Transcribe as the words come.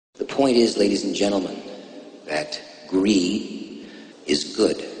point is, ladies and gentlemen, that greed is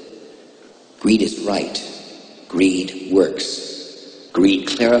good. Greed is right. Greed works. Greed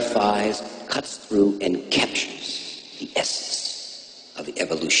clarifies, cuts through, and captures the essence of the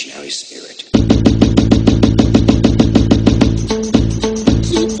evolutionary spirit.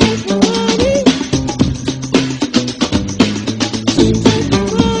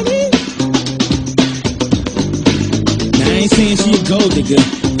 She a gold digger,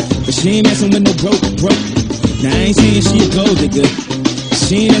 but she ain't messing with no broke. Now I ain't saying she a gold digger, but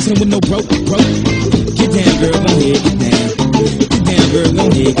she ain't messing with no broke. Get down, girl, go ahead, get down. Get down, girl, go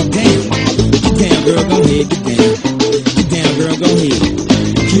ahead, get down. Get down, girl, go ahead, get down. Get down, girl, go ahead.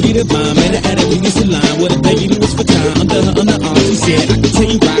 Cutie the bomb, met her at a beauty salon with a baby Louis Vuitton under her underarm. She said, I can tell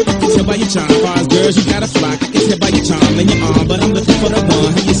you rock, I can tell by your charm. Far as girls, you got a flock, I can tell by your charm and your arm, but I'm looking for the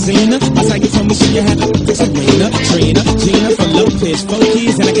one. Have you seen her? My psychic told me she had a Serena, Trina, Gina for Lopez, 4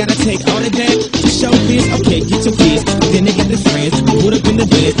 kids, and I gotta take all of that to show this. Okay, get your kids, but then they get their friends, put up in the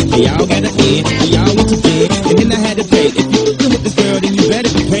bed, they all got an end, they all went to bed, and then I had to pay. If you good with this girl, then you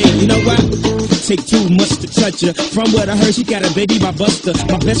better be paid. You know why? Take too much to touch her. From what I heard, she got a baby by Buster.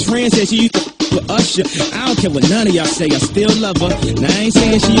 My best friend said she used to with Usher. I don't care what none of y'all say, I still love her. Now I ain't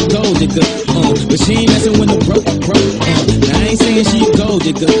saying she a gold digger, but she ain't messing with no broke. Now I ain't saying she a gold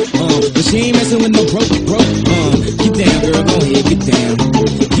digger, but she ain't messing with no broke. Get down, girl, go ahead, get down.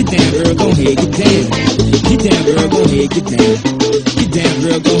 Get down, girl, go ahead, get down. Get down, girl, go ahead, get down. Get down,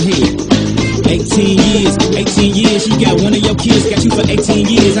 girl, go ahead. 18 years, she got one of your kids, got you for 18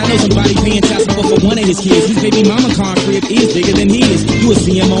 years. I know somebody paying child support for one of his kids. His baby mama car crib is bigger than his. You will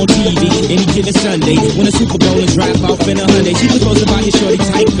see him on TV any given Sunday. When a Super Bowl and drive off in a Hyundai. She was supposed to buy your shorty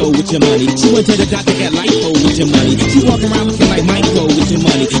Tyco with your money. She went to the doctor, got lipo with your money. She walk around looking like Michael with your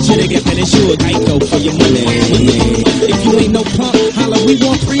money. Should've got that insured Geico for your money. If you ain't no punk, holla, we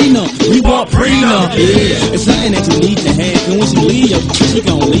want prenup. We want prenup, yeah. It's something that you need to have. And when she leave, she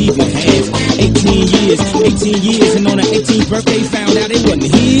gon' leave with half. 18 years, and on her 18th birthday found out it wasn't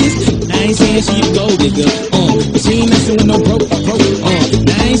his. I ain't saying she a gold digger, but she ain't messing with no broke. Now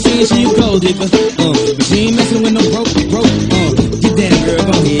I ain't saying she a gold digger, but she ain't messing with no broke. Get down, girl,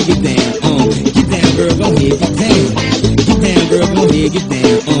 go ahead, get down. Get down, girl, go ahead, get down. Get down, girl, go ahead, get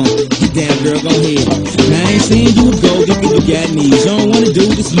down. Get down, girl, go ahead. Now I ain't saying you a gold digger, you got knees. You don't wanna do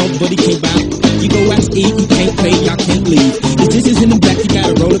the smoke, but he can't buy. You go out to eat, you can't pay, y'all can't leave. If this is in the back, you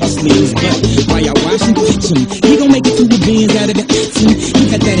gotta roll up the sleeves. But while y'all washing the kitchen, he gon' make it to the beans out of the kitchen. He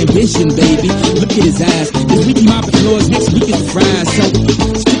got that ambition, baby. Look at his eyes. This week he mopping floors, next week is the fries. So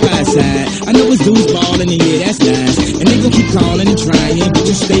skip outside. I know his dudes ballin', and yeah, that's nice. And they gon' keep calling and trying, but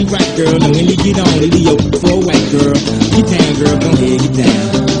you stay right, girl. And when you get on, it'll be your for a white girl. Get down, girl, go ahead, get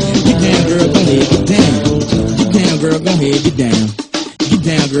down. Get down, girl, go ahead, get down. Get down, girl, go ahead, get down. Get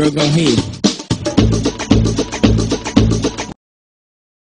down, girl, go ahead.